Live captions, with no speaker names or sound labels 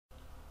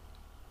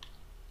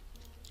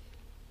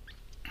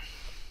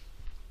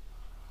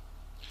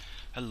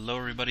Hello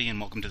everybody and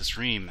welcome to the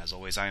stream. As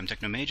always, I am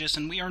Technomagus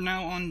and we are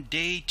now on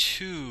day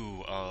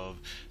 2 of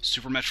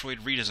Super Metroid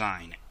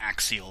Redesign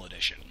Axeil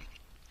Edition.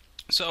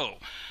 So,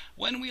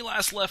 when we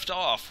last left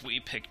off, we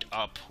picked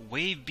up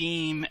Wave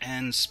Beam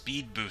and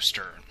Speed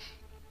Booster.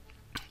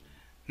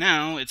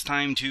 Now, it's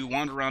time to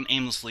wander around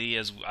aimlessly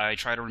as I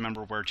try to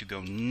remember where to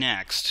go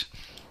next.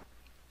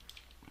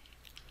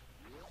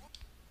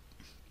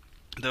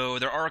 Though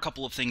there are a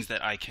couple of things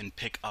that I can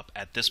pick up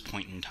at this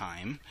point in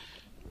time.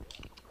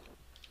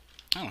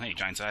 Oh, hey,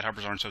 giant side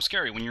hoppers aren't so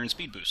scary when you're in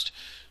Speed Boost.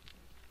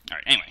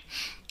 Alright, anyway.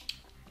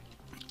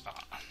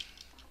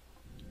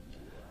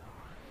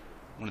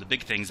 One of the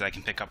big things that I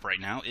can pick up right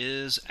now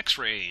is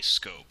X-ray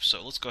scope.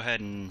 So let's go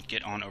ahead and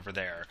get on over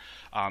there.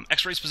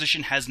 X-ray's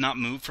position has not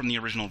moved from the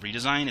original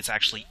redesign. It's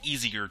actually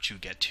easier to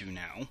get to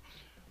now,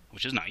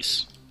 which is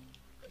nice.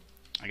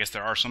 I guess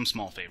there are some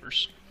small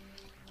favors.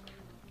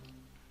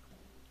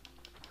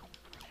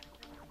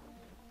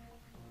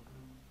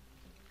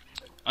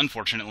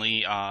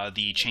 Unfortunately,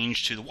 the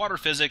change to the water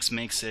physics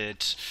makes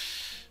it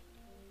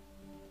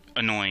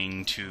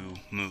annoying to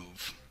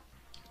move.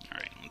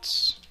 Alright,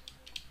 let's...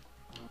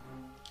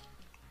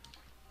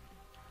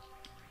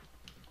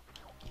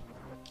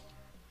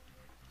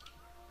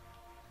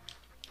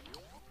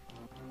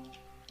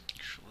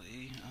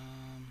 Actually,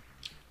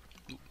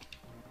 Oop.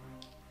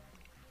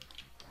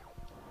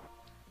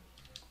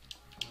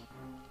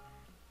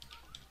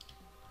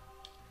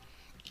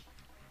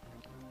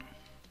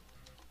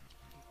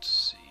 Let's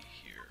see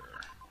here.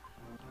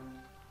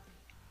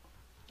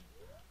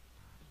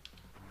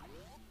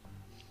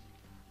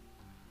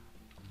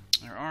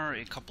 There are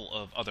a couple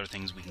of other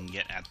things we can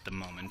get at the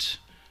moment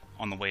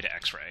on the way to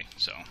X-ray.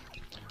 So,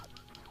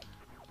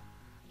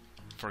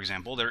 for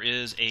example, there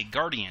is a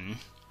Guardian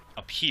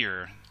up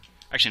here.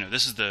 Actually, no,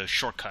 this is the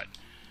shortcut.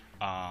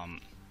 Oh,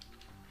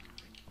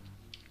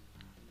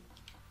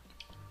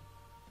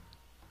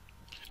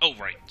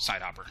 right,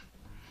 side hopper.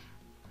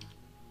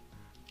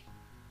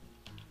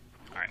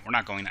 Alright, we're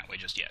not going that way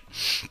just yet.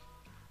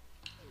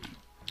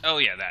 Oh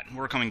yeah, that.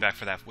 We're coming back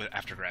for that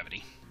after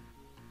gravity.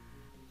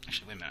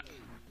 Actually, wait a minute.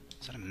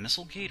 Is that a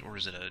missile gate, or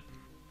is it a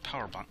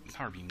power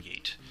beam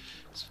gate?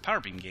 It's a power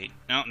beam gate.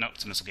 No,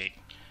 it's a missile gate.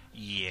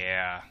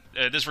 Yeah.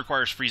 This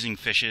requires freezing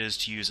fishes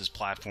to use as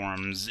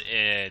platforms.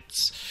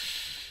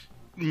 It's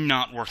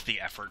not worth the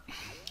effort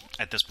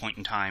at this point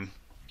in time.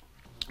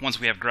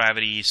 Once we have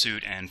gravity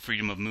suit and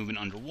freedom of movement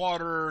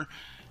underwater,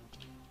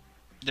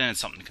 then it's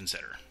something to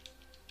consider.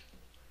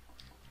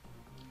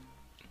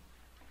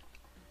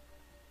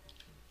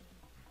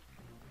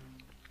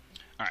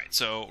 Alright,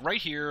 so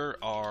right here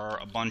are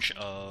a bunch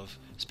of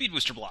speed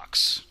booster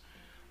blocks.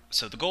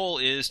 So the goal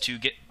is to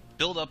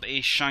build up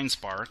a shine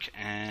spark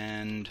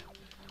and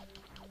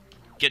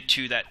get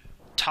to that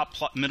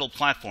middle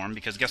platform,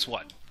 because guess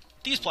what?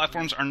 These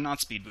platforms are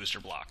not speed booster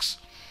blocks.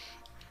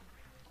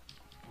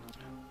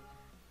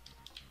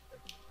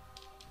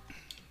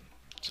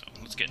 So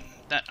let's get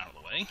that out of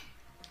the way.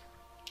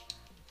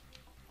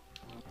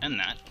 And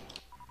that.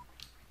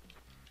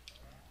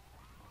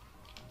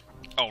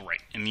 Oh,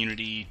 right.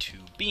 Immunity to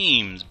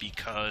beams,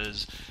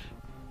 because...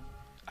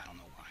 I don't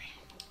know why.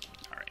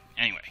 Alright,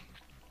 anyway.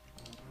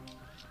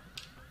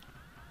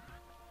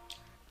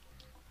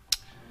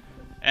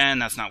 And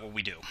that's not what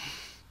we do.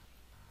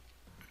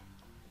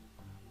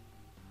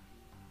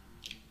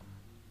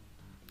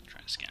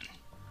 Try this again.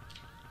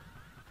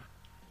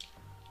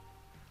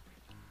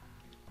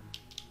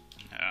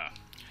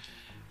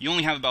 You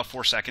only have about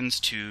 4 seconds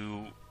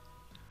to...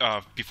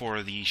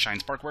 before the shine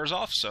spark wears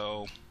off,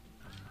 so...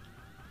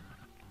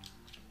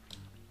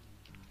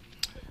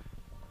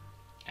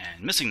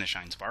 And missing the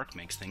shine spark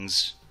makes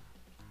things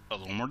a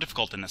little more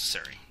difficult than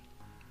necessary.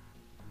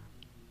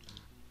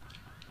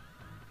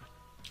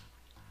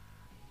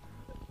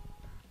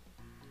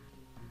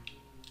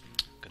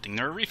 Good thing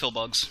there are refill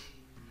bugs.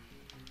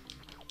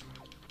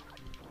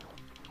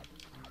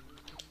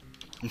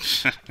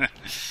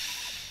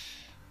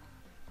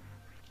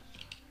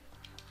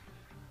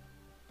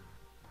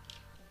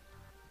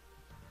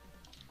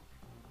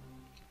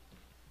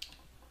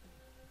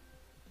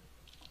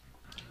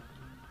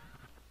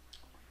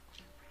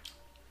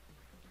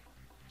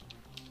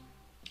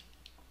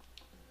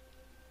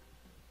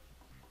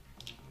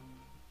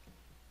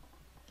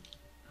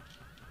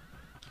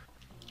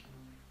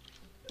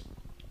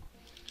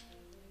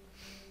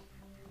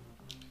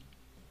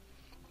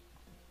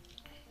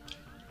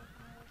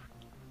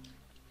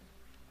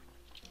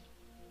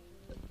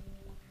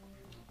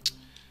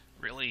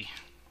 Really?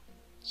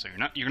 So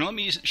you're gonna let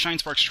me shine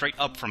spark straight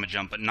up from a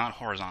jump, but not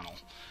horizontal.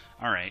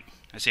 Alright,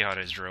 I see how it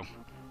is, Drew. Alright,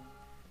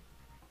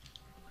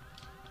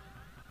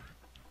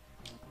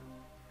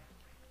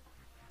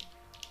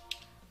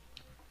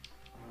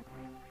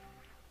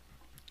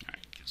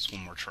 give this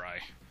one more try.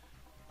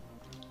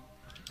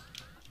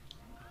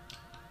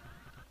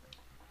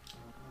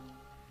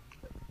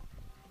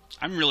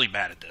 I'm really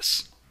bad at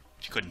this,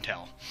 if you couldn't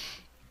tell.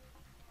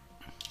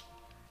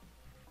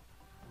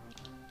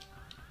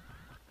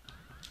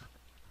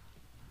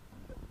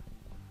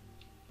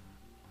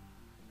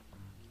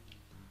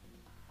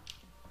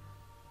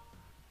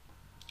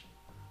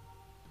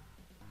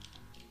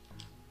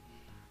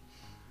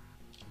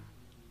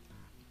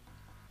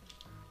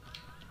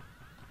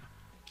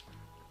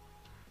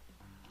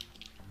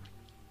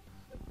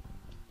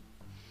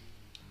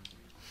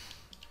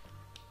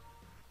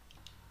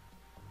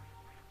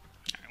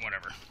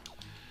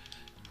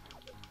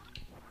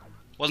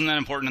 Wasn't that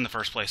important in the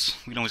first place.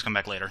 We can always come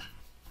back later.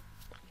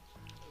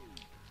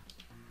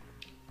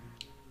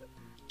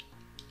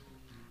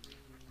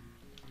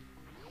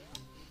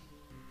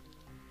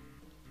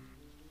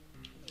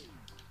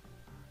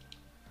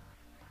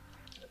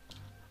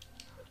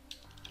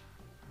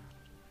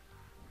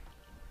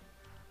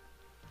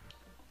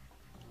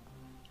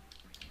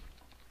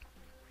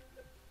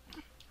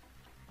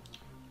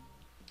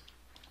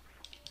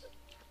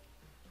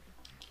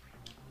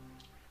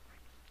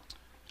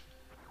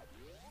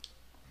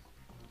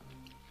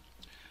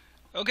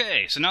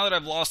 Okay, so now that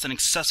I've lost an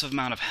excessive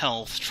amount of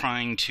health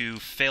trying to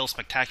fail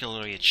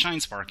spectacularly at Shine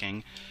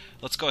Sparking,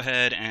 let's go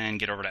ahead and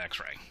get over to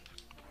X-Ray.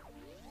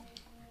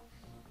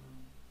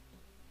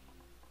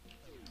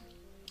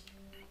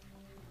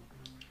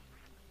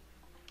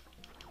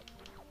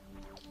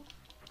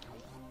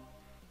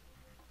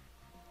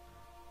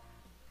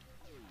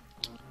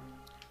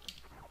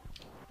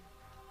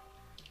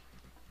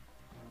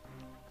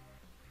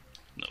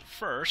 No,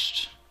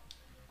 first...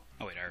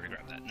 Oh wait, I already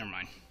grabbed that. Never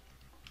mind.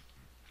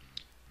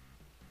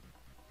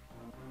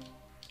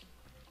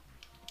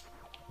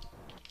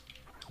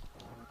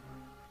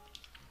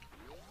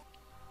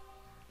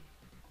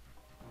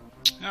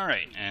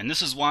 Alright, and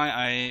this is why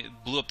I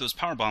blew up those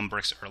power bomb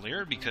bricks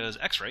earlier, because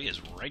X-Ray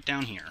is right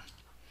down here.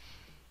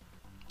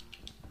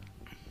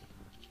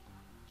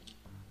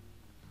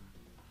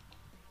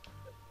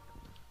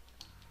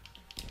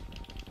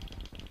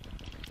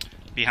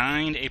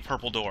 Behind a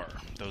purple door.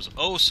 Those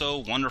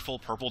oh-so-wonderful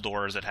purple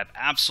doors that have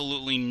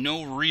absolutely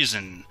no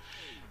reason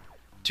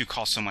to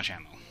cost so much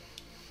ammo.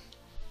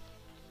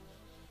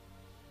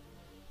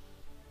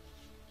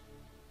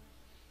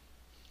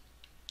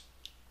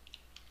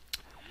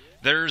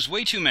 There's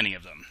way too many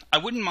of them. I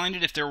wouldn't mind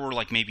it if there were,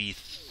 like, maybe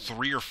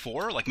 3 or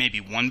 4, like maybe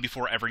one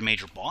before every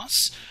major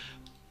boss,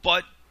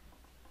 but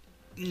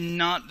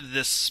not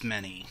this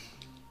many.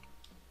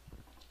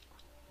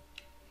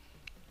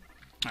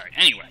 Alright,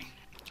 anyway.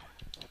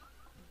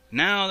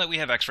 Now that we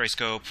have X-ray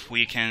scope,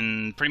 we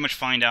can pretty much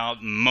find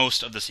out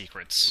most of the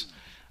secrets.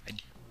 I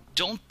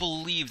don't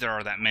believe there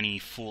are that many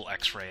full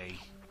X-ray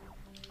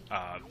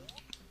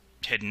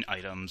hidden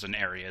items and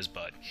areas,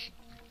 but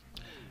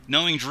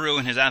knowing Drew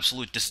and his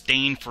absolute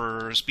disdain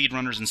for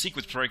speedrunners and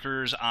sequence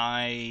breakers,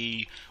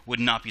 I would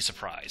not be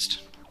surprised.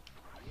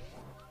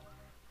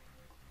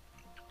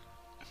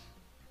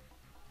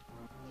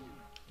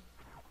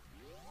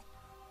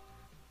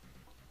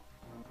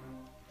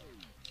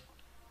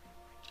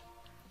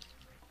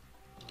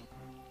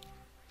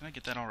 Did I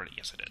get that already?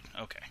 Yes, I did.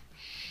 Okay.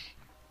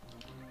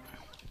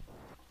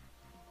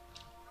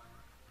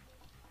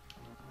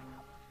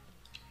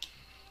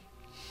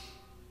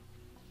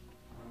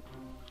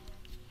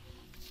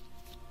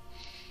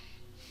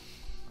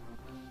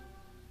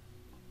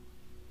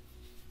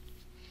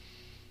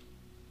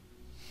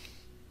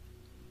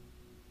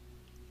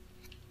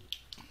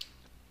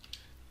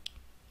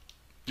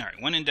 Alright,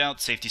 when in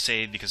doubt, safety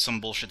save, because some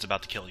bullshit's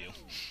about to kill you.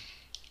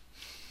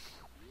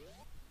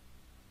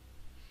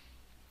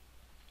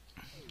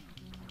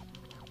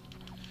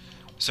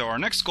 So our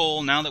next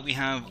goal, now that we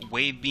have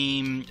Wave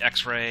Beam,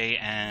 X-Ray,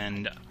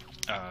 and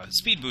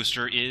Speed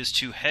Booster, is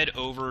to head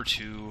over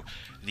to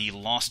the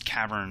Lost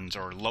Caverns,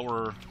 or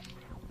lower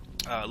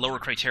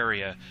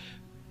criteria,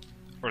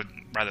 or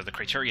rather the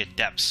criteria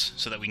depths,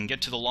 so that we can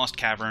get to the Lost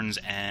Caverns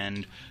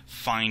and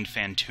find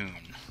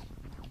Phantoon.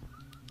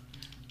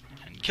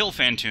 And kill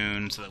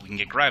Phantoon so that we can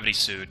get Gravity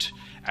Suit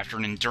after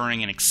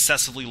enduring an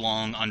excessively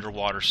long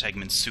underwater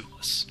segment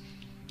suitless.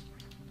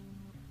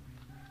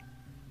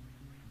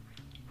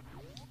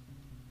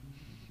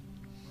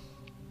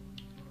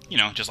 You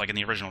know, just like in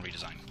the original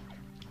redesign.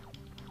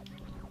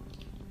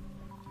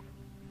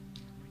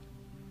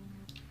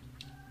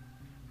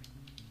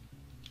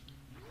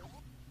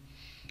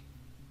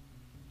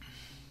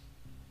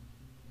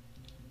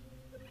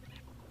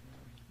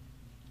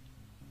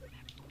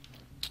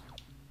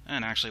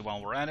 And actually,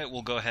 while we're at it,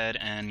 we'll go ahead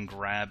and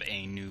grab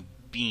a new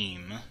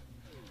beam.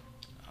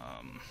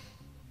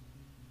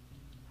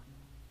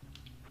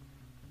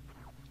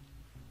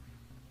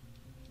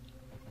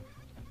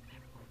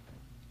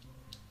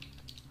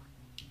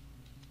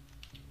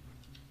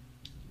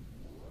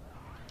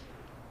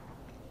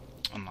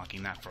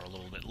 Unlocking that for a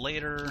little bit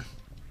later.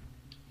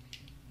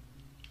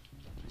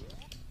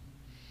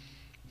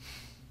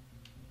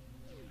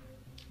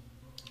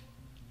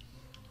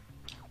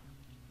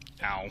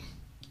 Ow.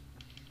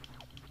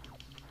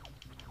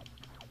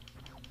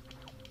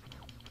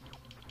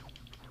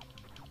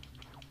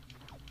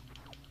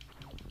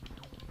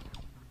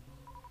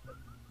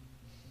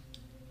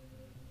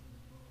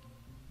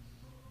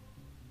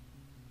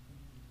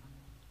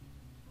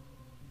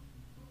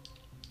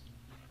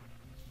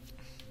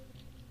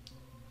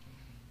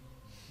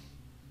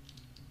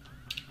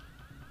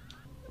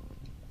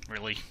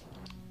 Really?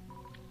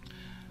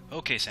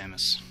 Okay,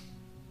 Samus.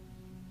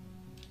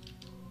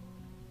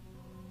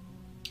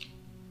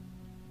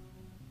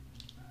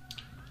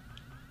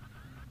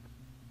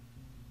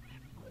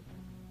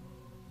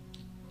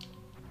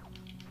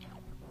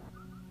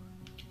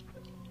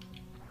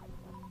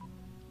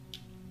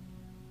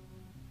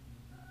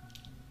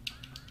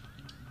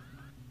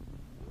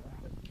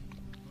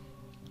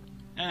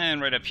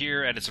 And right up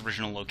here at its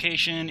original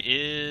location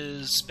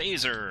is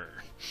Spazer.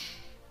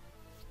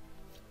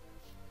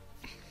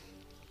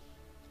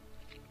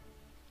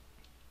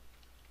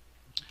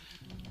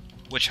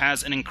 Which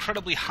has an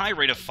incredibly high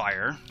rate of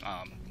fire,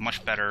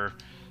 much better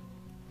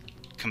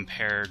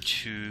compared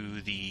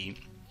to the...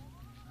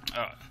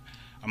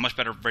 a much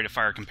better rate of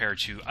fire compared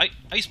to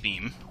Ice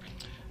Beam.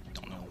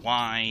 Don't know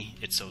why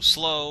it's so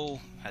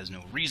slow, has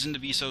no reason to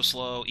be so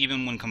slow.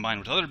 Even when combined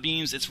with other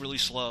beams, it's really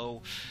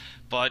slow,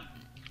 but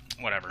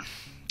whatever.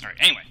 Alright,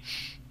 anyway.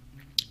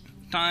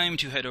 Time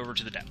to head over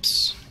to the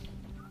depths.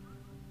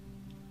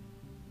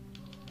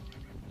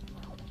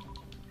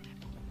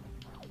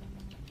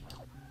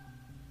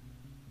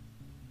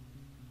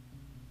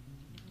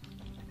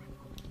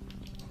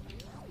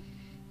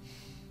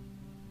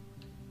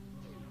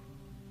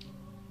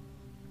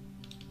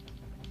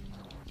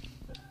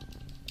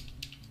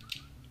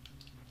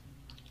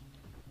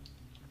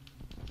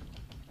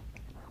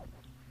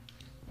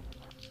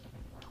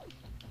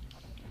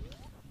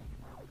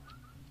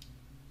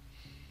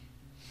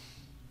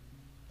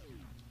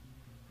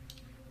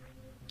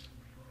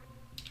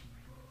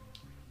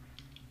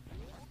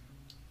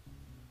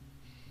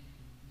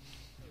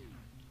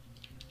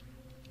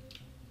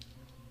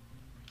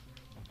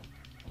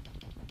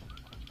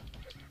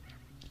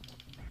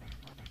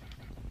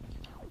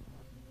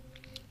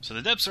 So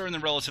the depths are in the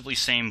relatively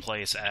same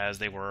place as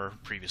they were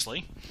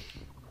previously,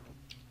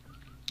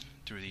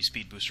 through these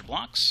speed booster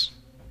blocks.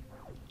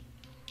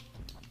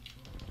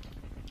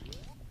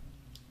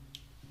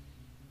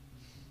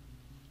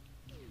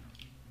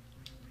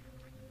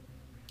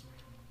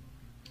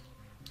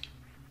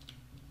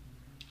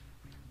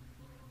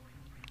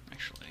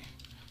 Actually,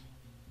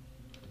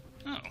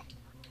 oh,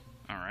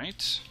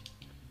 alright.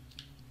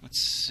 Let's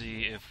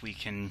see if we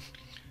can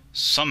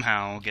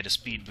somehow get a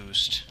speed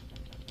boost.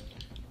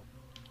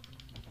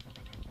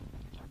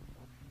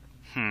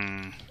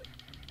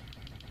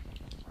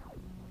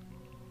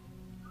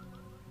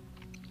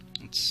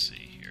 Let's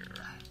see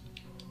here.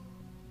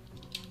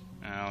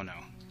 Oh, no.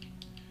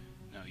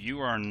 No, you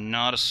are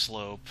not a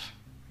slope.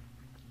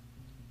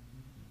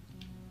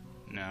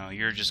 No,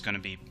 you're just going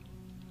to be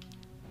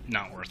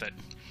not worth it.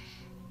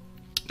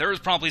 There is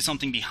probably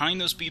something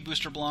behind those speed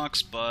booster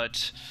blocks,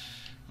 but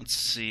let's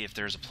see if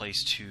there's a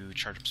place to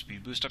charge up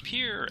speed boost up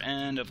here,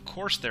 and of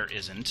course there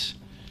isn't.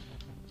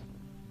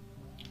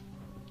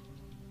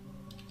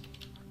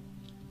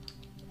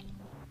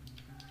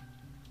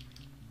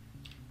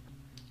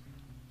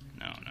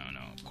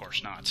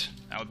 Not.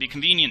 That would be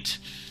convenient.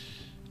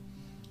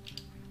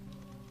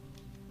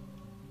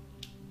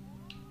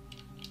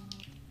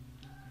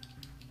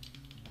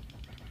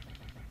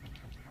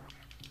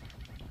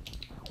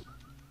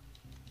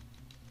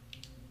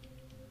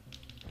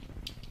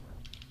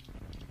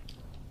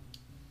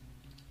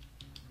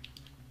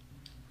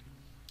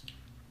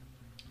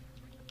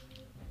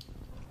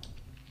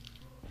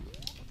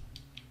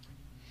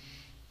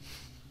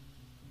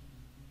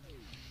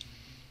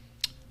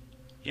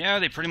 Yeah,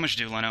 they pretty much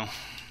do, Leno.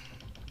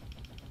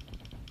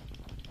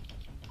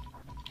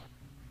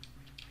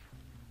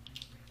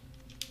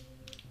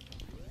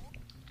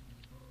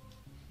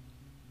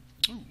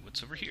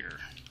 What's over here?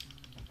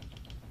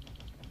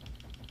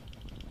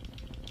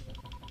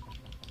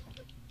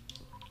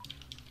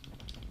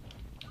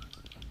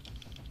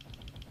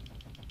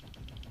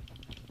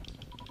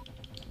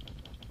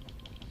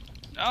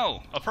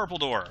 Oh, a purple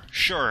door.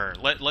 Sure,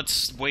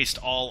 let's waste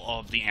all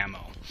of the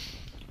ammo.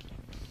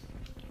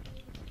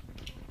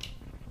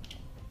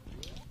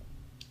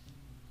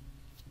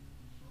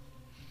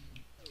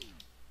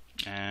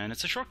 And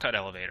it's a shortcut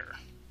elevator.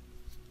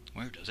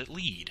 Where does it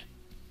lead?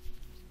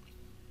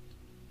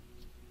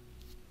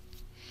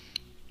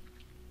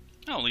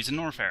 Oh, it leads to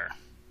Norfair.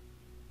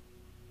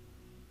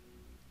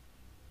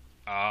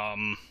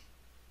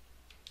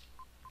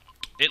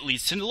 It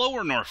leads to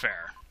Lower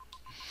Norfair.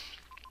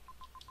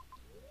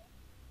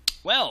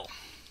 Well.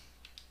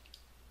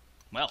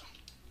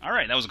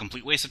 Alright, that was a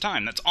complete waste of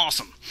time. That's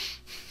awesome.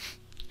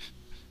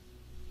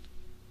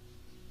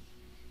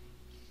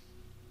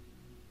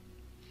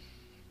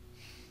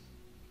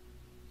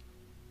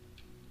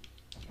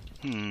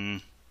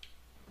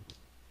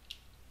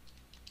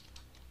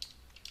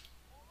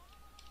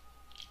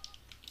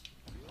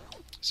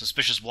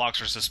 Suspicious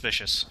blocks are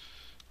suspicious.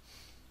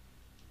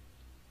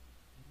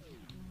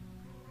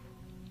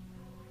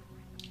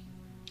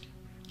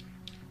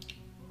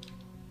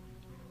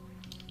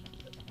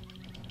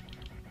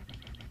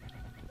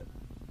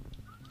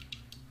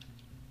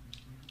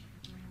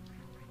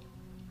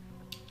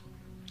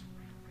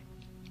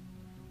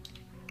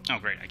 Oh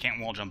great, I can't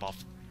wall jump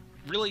off.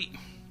 Really?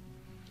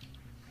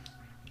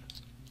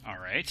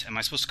 Alright, am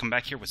I supposed to come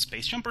back here with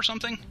space jump or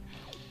something?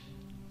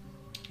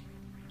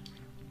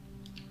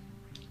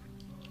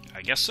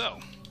 I guess so.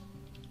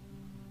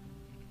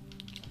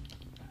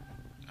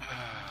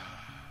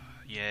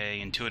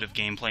 Yay, intuitive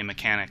gameplay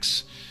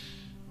mechanics.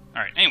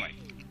 Alright, anyway.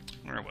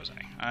 Where was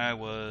I? I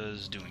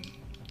was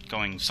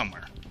going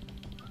somewhere.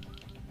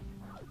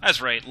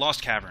 That's right,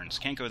 Lost Caverns.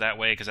 Can't go that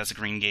way because that's a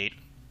green gate.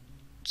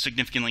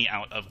 significantly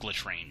out of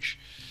glitch range.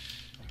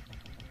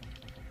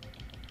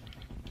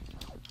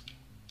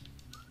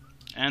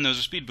 And those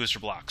are speed booster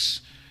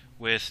blocks,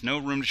 with no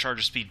room to charge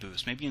a speed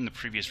boost. Maybe in the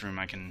previous room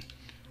I can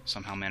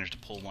somehow manage to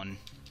pull one.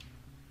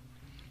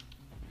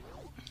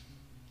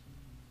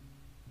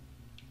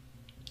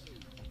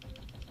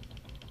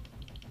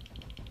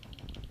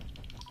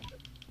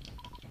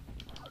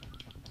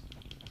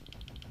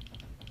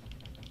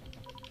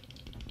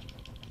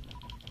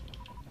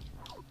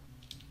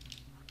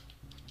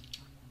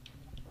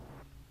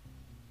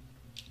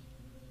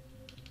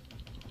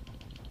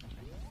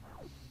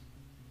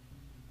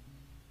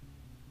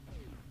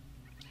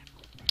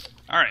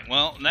 Alright,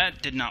 well,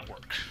 that did not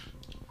work.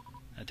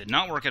 That did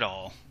not work at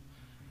all.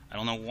 I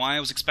don't know why I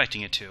was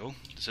expecting it to.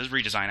 This is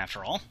redesign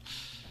after all.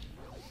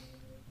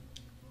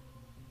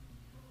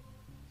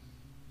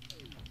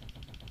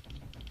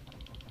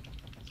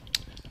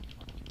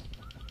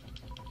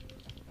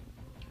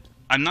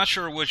 I'm not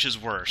sure which is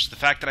worse. The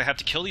fact that I have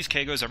to kill these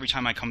Kagos every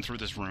time I come through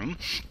this room,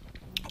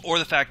 or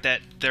the fact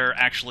that they're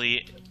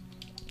actually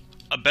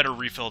a better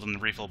refill than the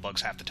refill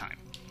bugs half the time.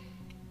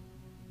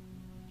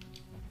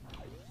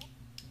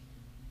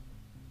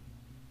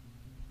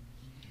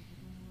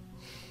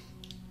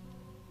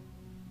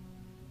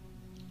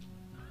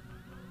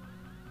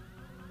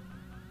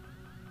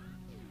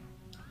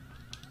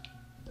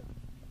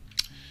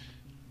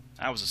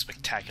 That was a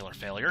spectacular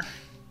failure.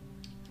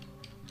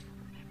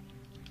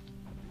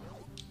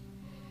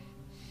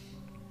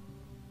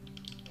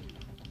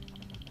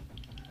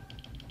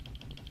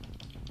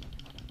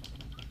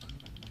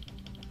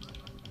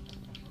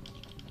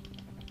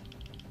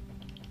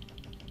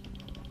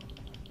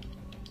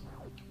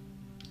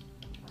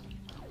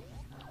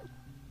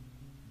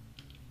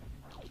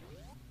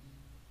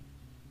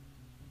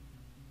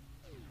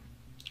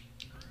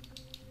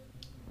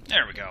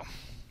 There we go.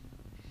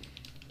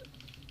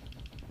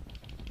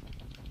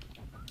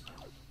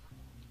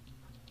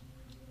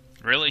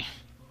 Really?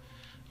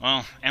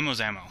 Well,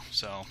 ammo's ammo,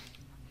 so...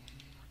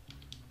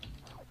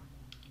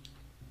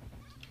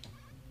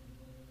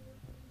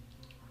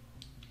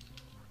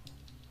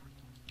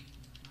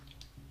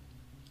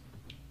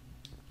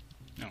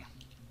 No.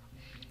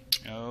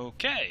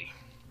 Okay.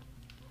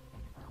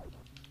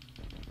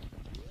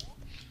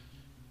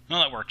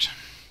 Well, that worked.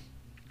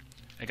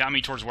 It got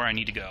me towards where I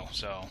need to go,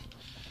 so...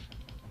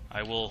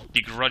 I will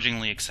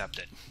begrudgingly accept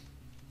it.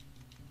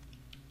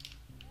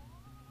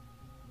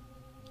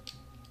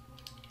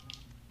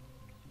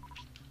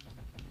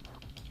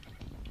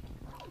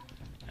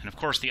 And of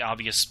course the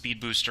obvious speed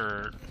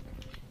booster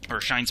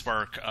or Shine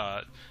Spark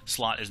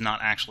slot is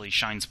not actually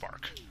Shine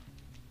Spark.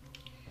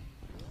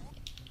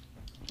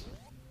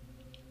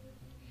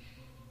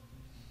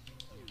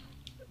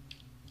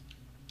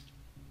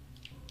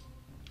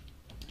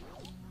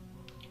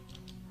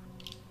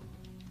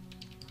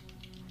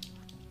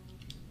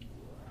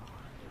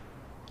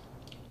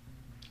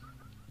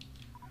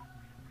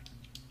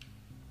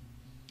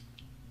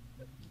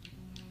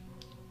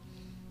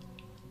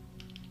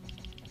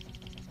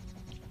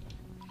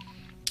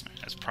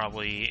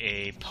 Probably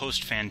a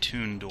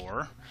post-Fantoon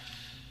door.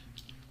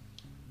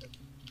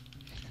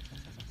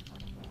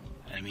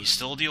 Enemies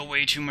still deal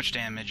way too much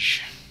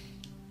damage.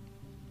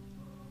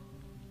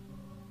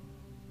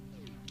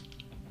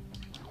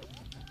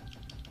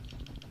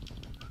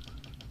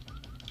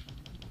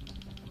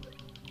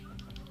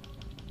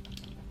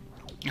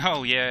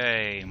 Oh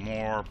yay,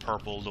 more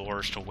purple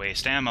doors to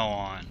waste ammo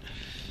on.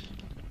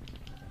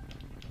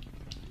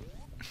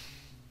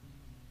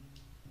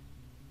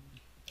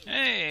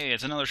 Hey,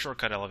 it's another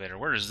shortcut elevator.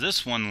 Where does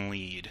this one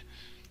lead?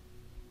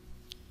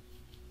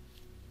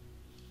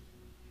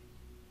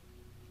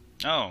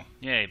 Oh,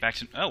 yay, back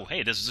to... Oh,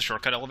 hey, this is a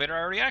shortcut elevator I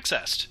already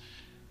accessed.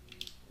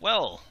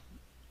 Well,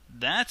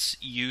 that's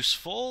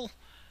useful.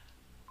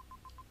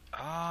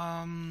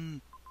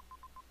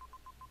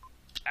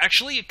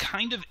 Actually, it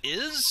kind of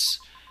is,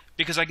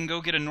 because I can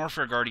go get a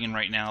Norfair Guardian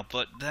right now,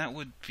 but that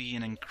would be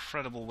an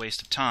incredible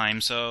waste of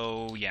time,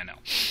 so yeah, no.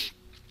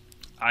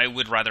 I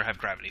would rather have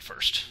gravity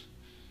first.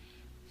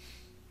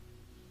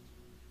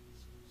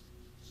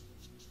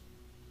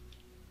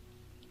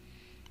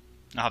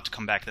 I'll have to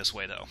come back this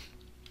way, though.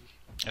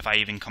 If I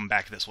even come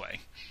back this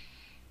way.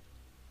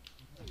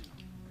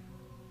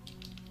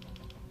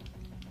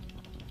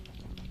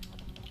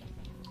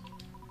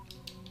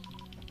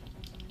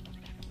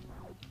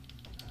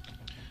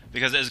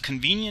 Because as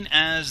convenient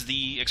as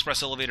the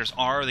express elevators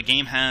are, the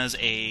game has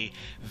a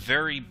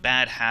very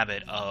bad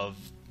habit of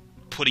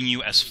putting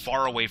you as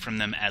far away from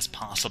them as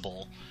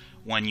possible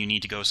when you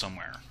need to go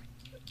somewhere.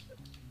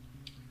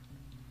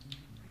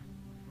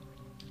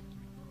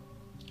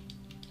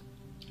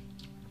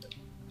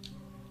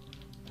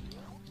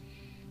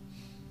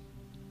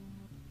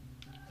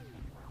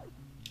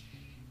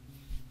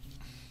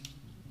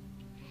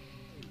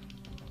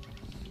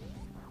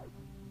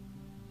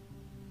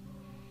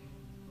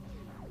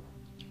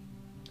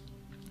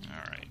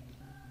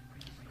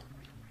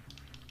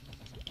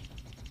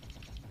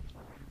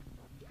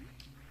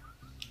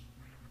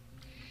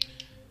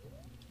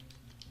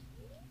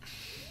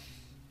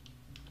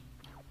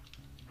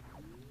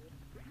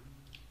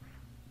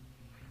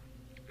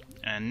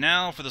 And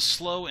now for the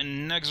slow,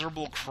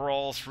 inexorable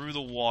crawl through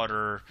the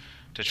water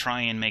to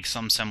try and make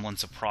some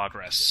semblance of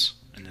progress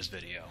in this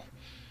video.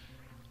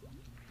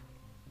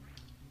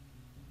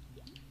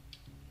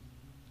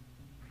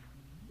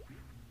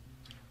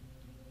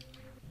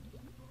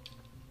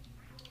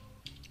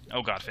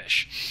 Oh god,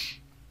 fish.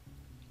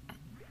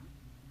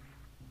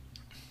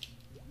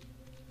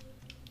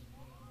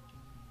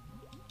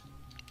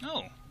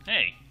 Oh,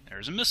 hey,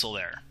 there's a missile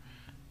there.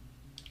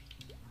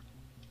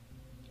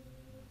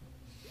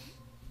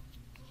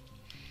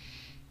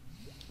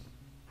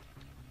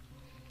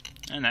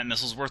 And that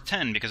missile's worth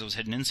 10 because it was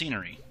hidden in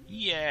scenery.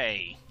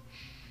 Yay!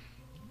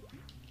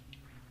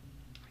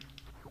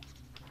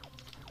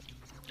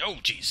 Oh,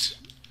 jeez.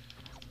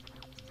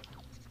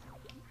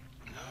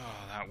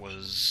 Oh, that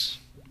was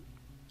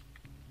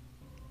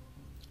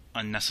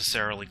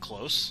unnecessarily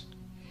close.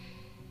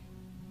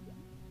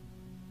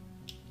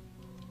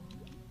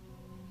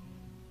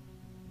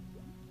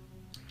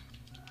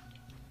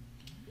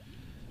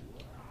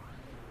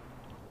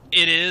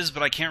 It is,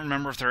 but I can't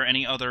remember if there are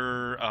any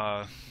other,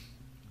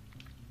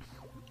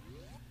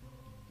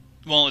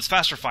 well, it's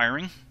faster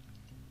firing,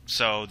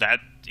 so that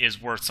is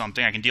worth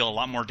something. I can deal a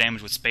lot more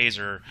damage with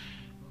Spazer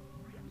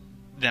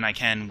than I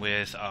can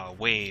with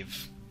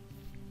Wave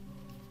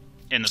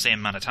in the same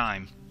amount of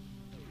time.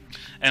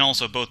 And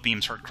also, both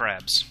beams hurt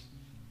crabs.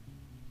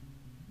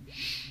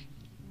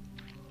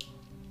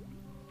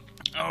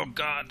 Oh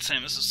god,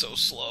 Samus is so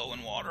slow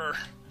in water.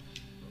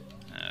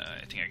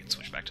 I think I can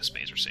switch back to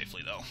Spazer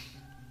safely, though.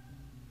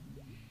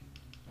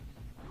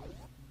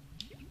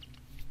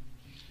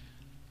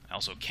 I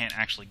also can't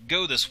actually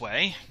go this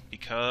way,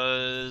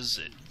 because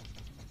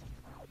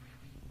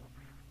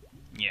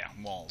yeah,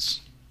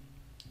 walls.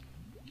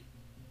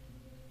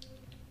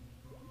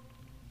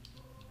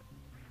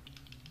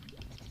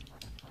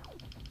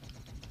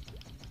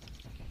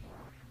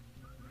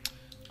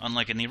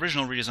 Unlike in the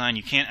original redesign,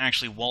 you can't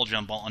actually wall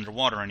jump while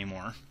underwater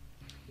anymore.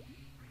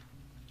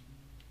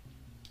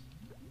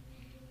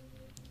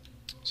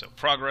 So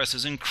progress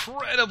is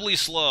incredibly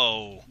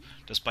slow,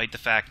 despite the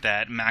fact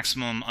that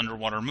maximum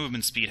underwater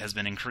movement speed has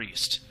been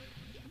increased.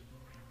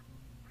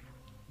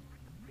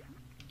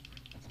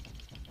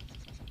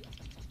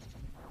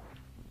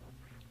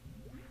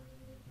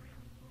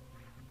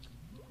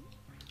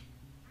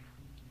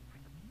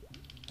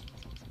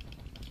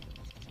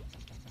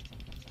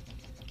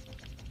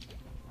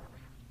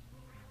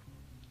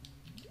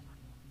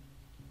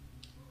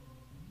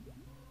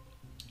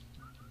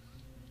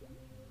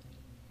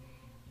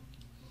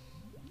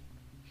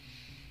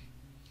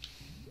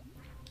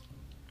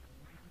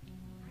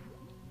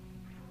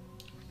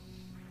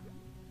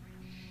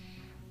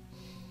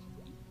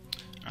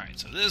 Alright,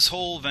 so this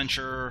whole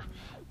venture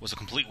was a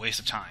complete waste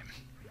of time,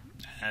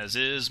 as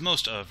is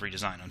most of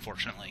Redesign,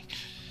 unfortunately.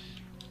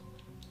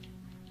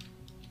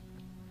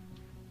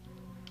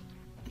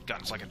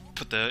 God, it's like I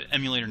put the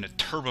emulator into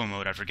turbo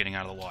mode after getting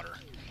out of the water.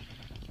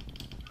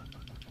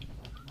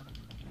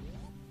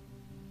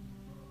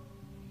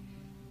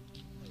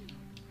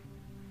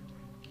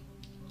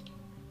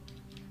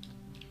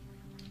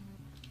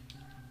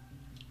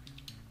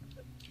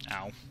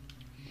 Ow.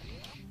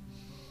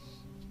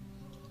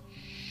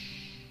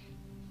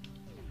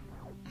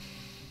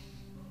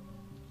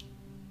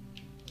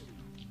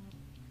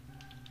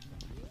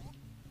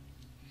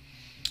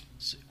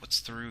 What's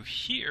through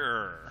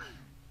here?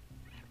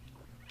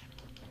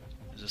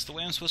 Is this the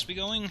way I'm supposed to be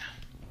going?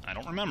 I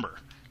don't remember.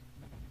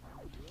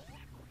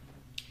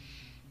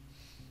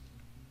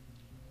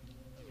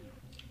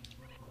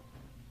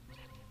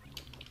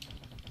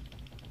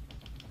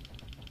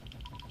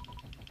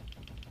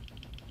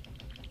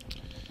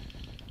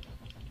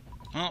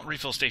 Well,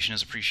 refill station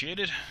is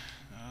appreciated.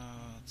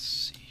 Let's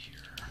see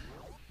here.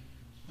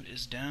 What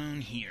is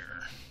down here?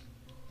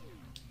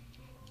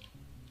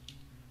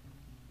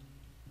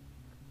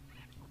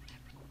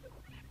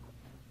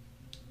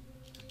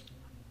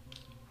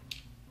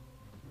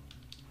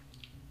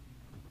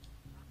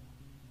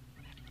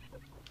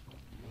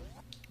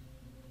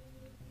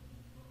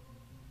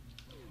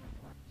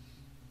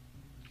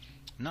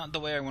 Not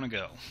the way I want to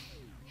go.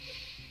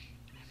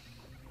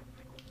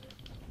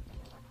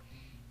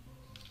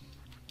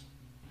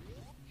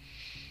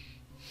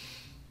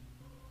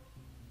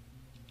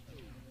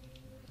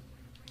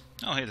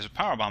 Oh, hey, there's a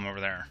power bomb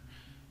over there.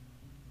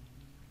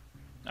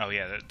 Oh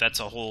yeah, that's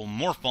a whole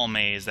morph ball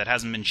maze that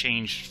hasn't been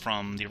changed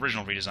from the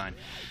original redesign.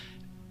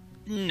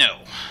 No,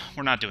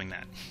 we're not doing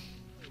that.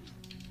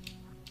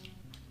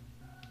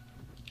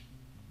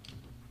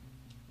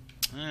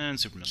 And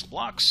super missile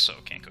blocks, so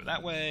can't go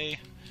that way.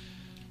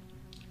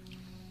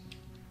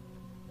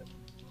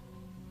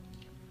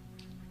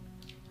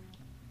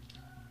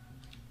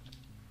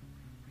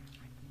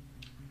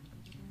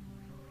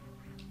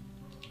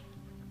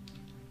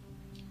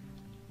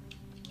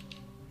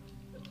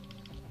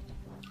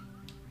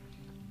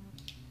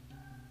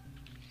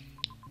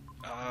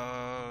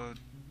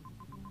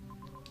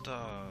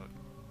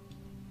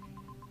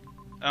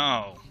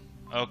 Oh,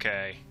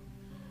 okay.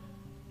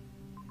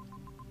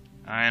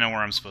 I know where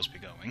I'm supposed to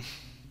be going.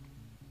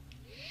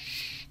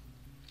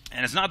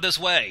 And it's not this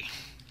way,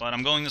 but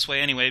I'm going this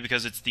way anyway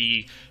because it's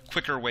the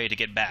quicker way to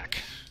get back.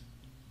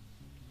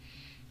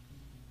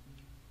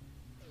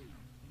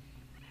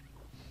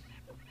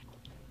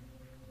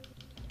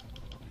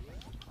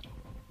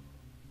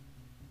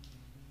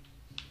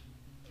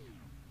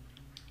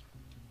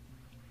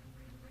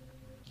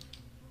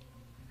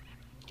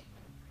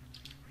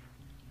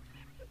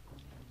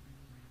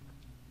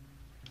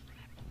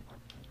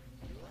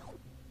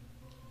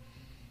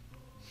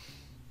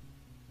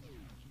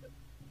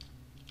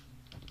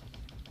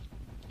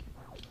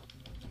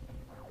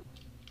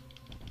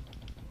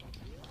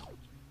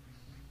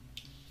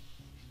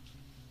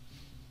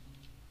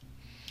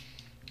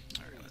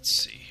 Let's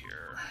see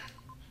here.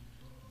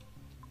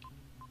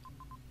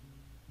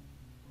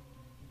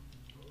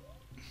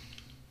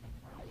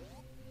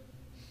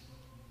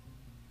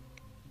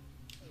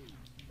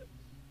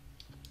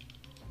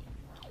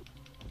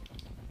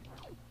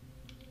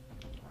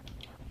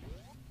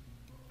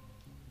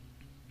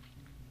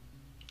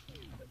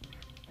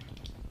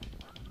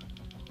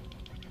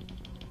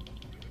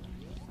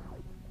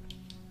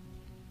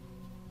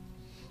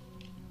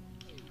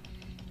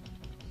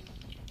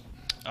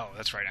 Oh,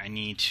 that's right, I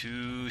need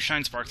to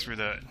Shine Spark through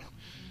the...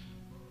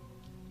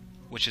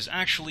 which is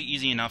actually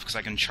easy enough because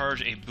I can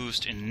charge a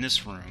boost in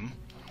this room.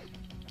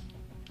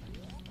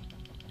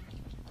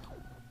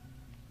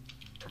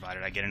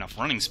 Provided I get enough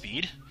running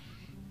speed.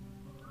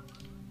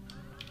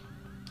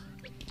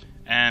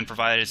 And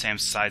provided Sam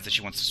decides that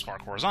she wants to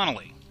spark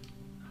horizontally.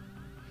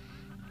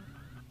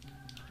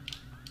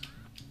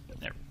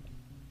 There.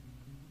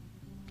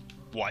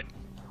 What?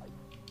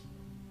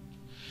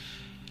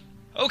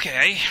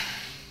 Okay.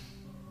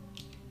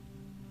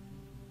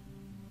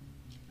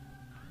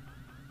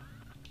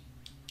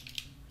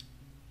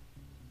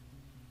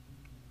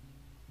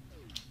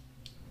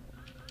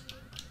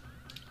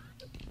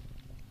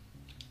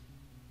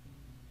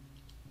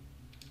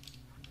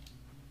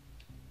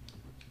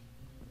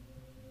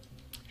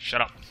 Shut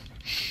up.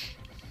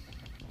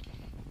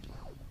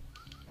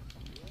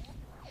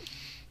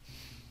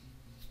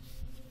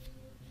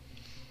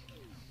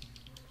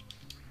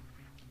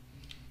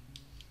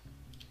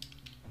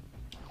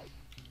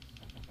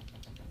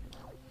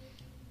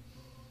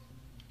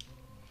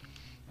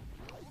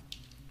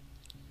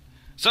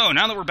 So,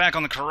 now that we're back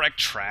on the correct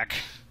track,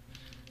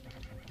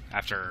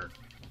 after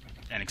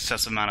an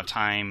excessive amount of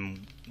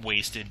time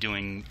wasted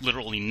doing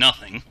literally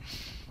nothing,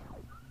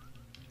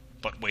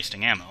 but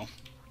wasting ammo,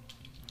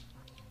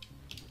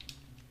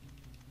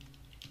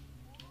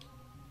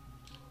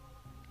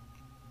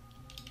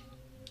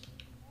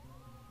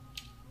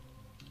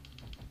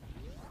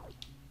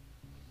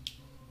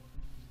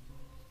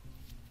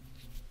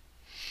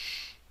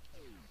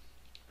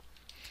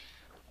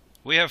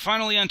 we have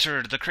finally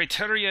entered the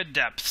Crateria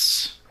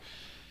Depths.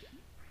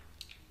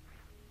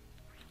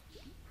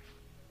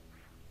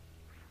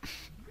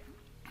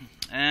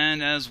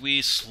 And as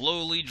we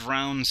slowly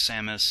drown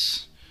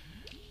Samus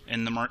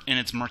in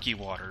its murky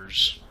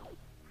waters,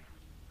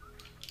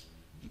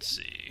 let's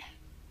see.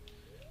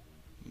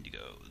 Need to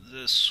go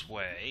this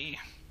way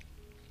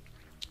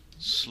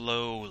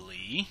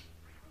slowly.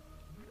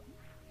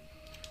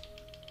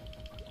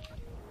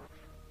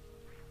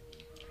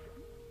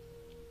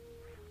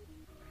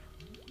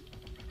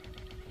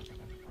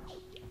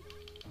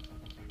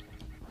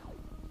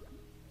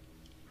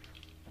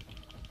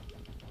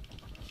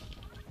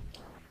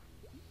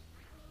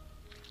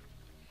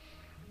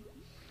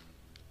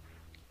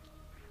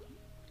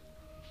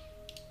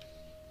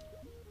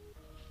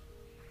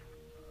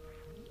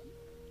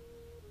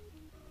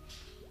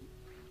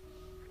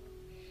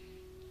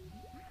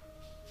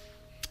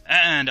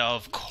 And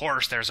of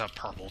course there's a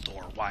purple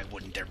door. Why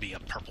wouldn't there be a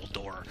purple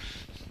door?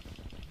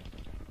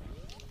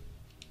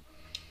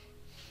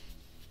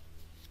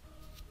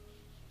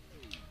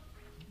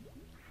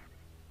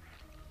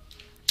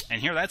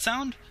 And hear that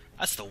sound?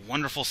 That's the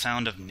wonderful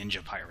sound of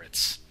ninja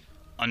pirates.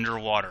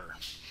 Underwater.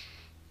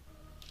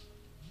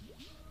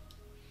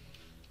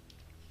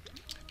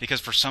 Because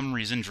for some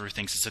reason Drew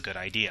thinks it's a good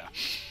idea.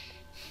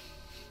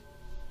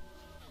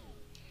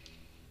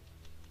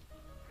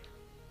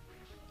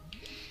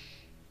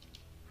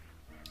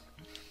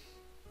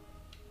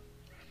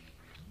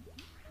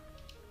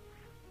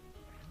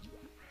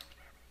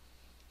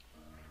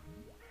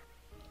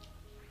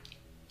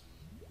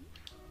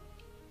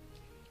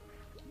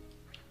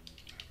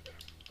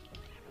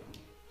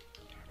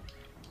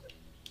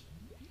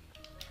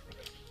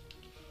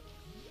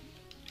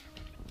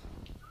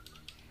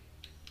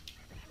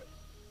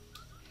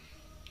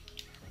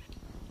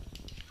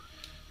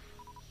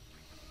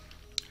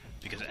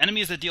 Because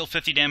enemies that deal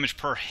 50 damage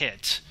per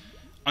hit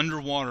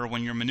underwater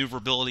when your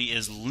maneuverability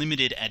is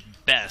limited at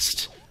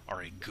best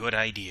are a good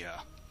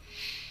idea.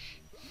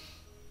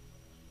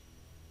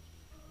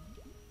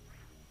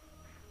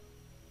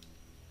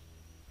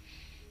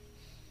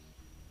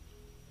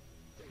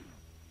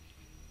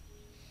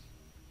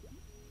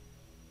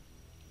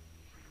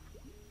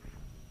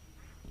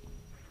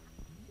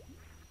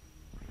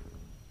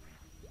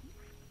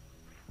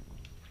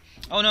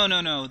 Oh, no, no,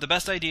 no. The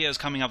best idea is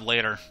coming up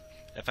later.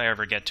 if I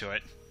ever get to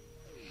it.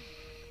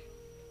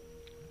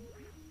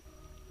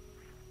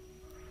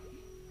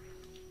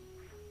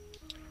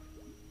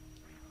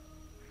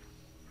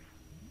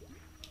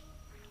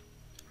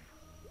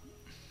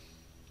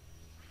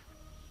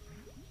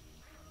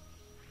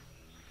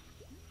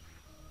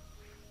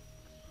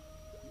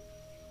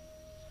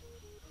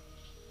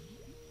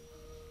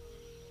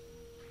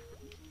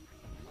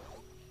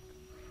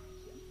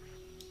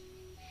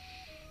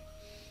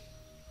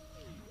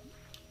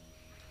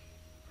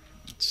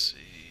 Let's see.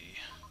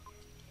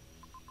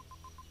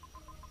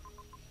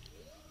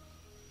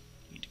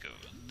 Need to go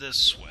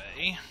this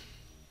way.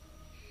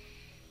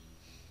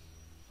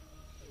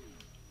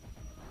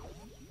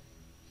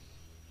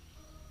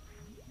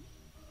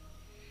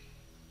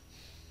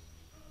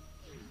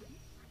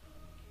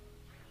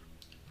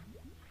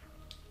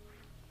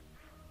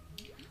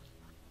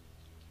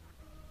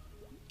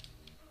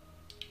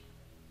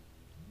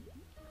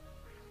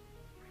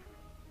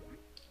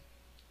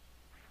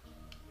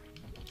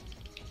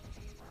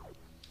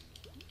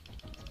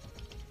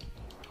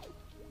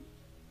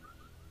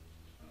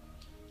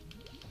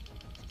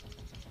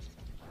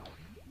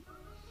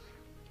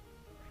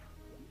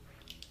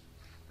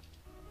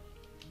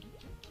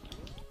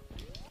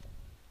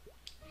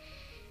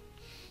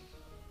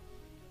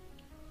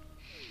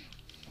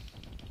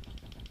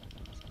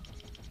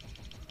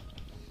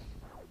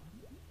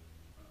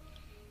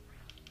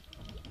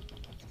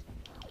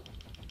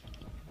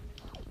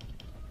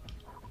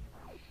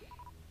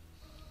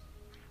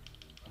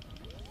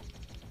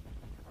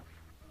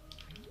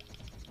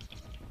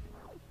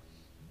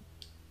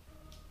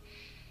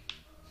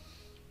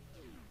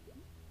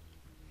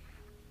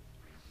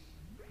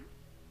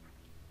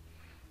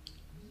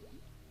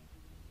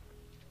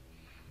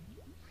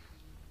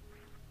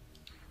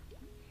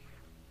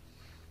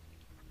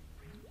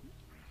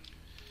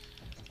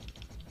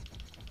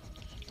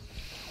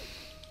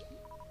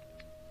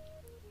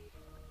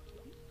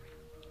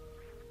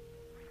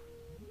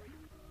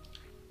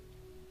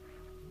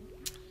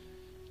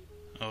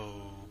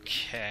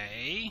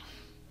 Okay.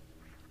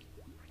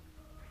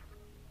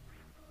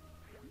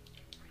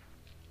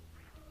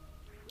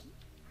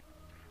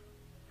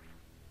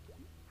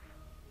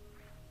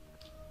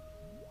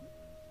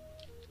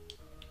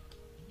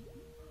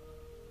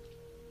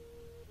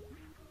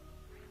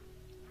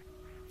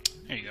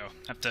 There you go.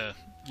 Have to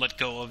let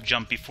go of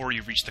jump before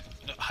you reach the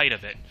height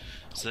of it,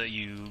 so that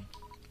you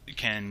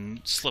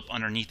can slip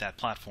underneath that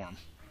platform.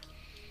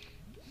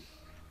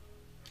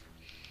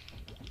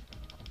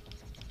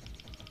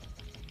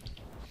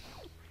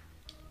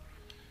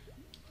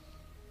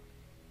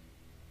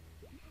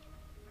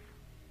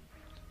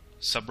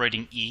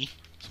 Subrating E?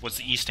 What's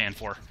the E stand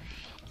for?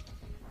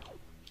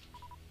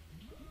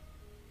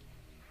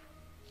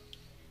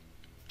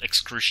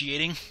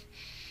 Excruciating?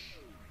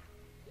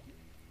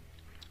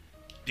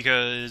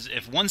 Because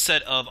if one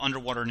set of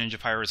underwater ninja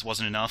pirates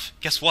wasn't enough,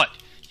 guess what?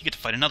 You get to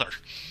fight another.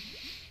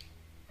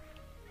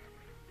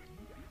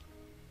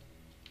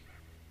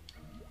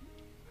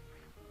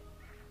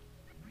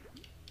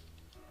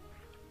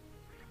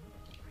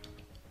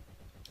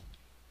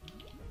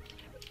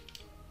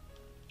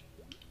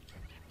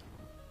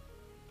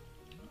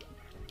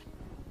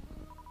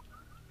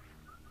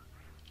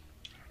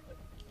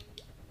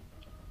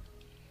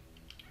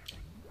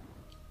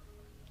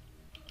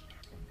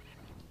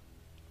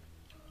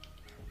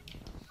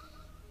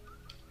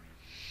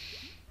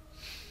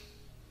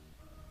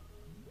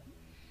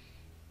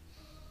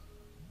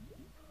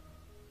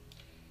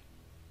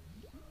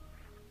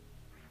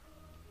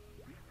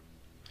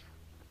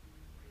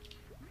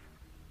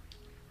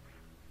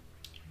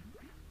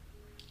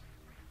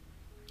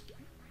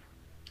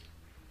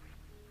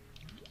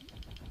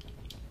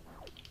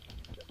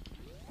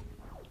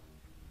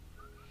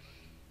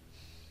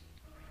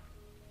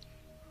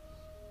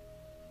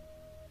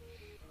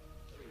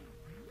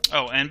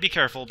 Oh, and be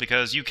careful,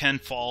 because you can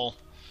fall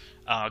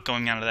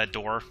going out of that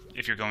door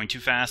if you're going too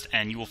fast,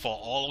 and you will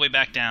fall all the way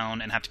back down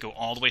and have to go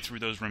all the way through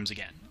those rooms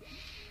again.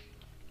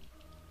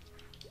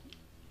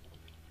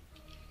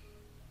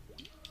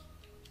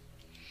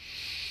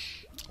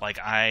 Like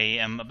I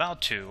am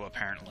about to,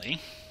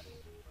 apparently.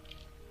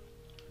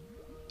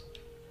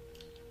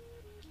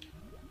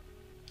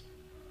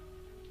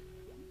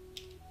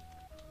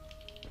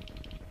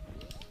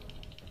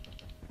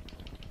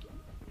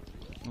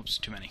 Oops,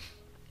 too many.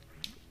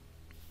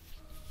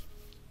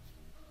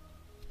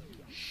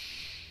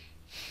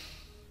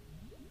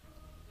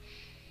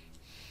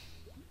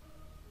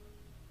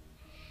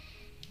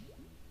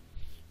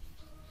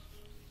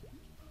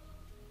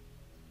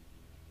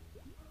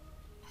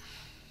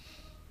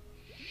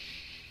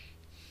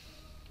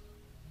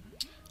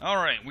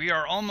 Alright, we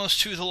are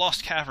almost to the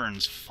Lost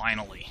Caverns,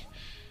 finally.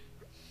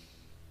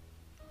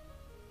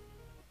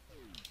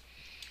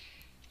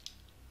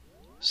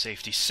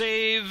 Safety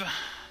save.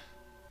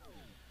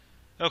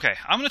 Okay,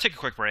 I'm going to take a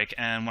quick break,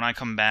 and when I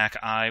come back,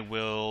 I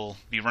will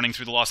be running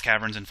through the Lost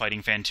Caverns and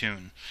fighting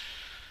Phantoon.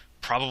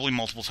 Probably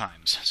multiple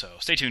times. So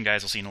stay tuned,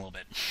 guys. I'll see you in a little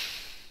bit.